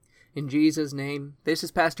In Jesus' name, this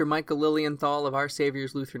is Pastor Michael Lilienthal of Our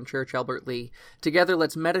Savior's Lutheran Church, Albert Lea. Together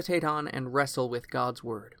let's meditate on and wrestle with God's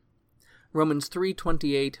Word. Romans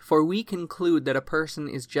 3:28, "For we conclude that a person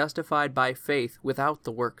is justified by faith without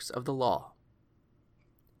the works of the law."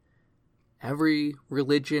 Every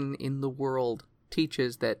religion in the world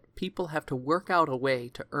teaches that people have to work out a way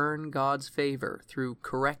to earn God's favor through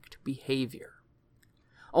correct behavior.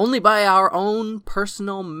 Only by our own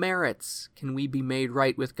personal merits can we be made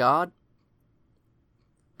right with God.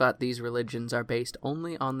 But these religions are based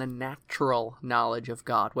only on the natural knowledge of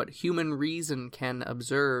God, what human reason can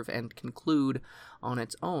observe and conclude on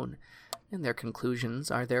its own, and their conclusions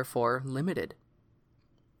are therefore limited.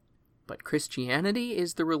 But Christianity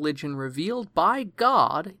is the religion revealed by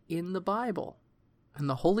God in the Bible, and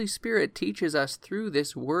the Holy Spirit teaches us through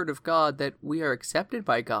this Word of God that we are accepted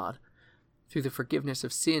by God through the forgiveness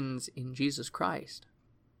of sins in Jesus Christ.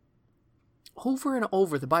 Over and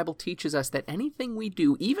over, the Bible teaches us that anything we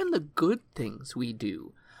do, even the good things we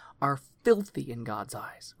do, are filthy in God's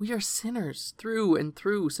eyes. We are sinners through and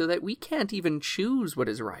through, so that we can't even choose what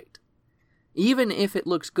is right. Even if it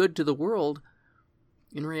looks good to the world,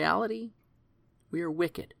 in reality, we are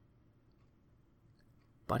wicked.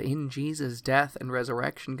 But in Jesus' death and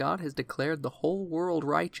resurrection, God has declared the whole world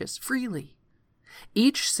righteous freely.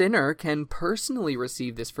 Each sinner can personally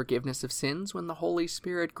receive this forgiveness of sins when the Holy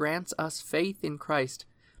Spirit grants us faith in Christ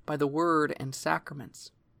by the Word and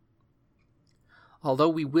sacraments. Although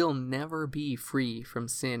we will never be free from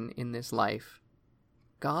sin in this life,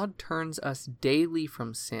 God turns us daily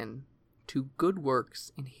from sin to good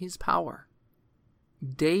works in His power.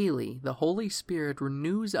 Daily, the Holy Spirit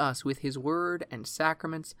renews us with His Word and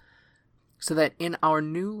sacraments so that in our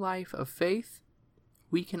new life of faith,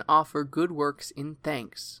 we can offer good works in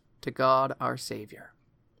thanks to God our Savior.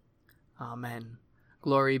 Amen.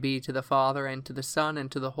 Glory be to the Father, and to the Son,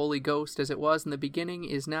 and to the Holy Ghost, as it was in the beginning,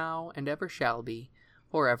 is now, and ever shall be,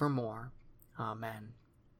 forevermore. Amen.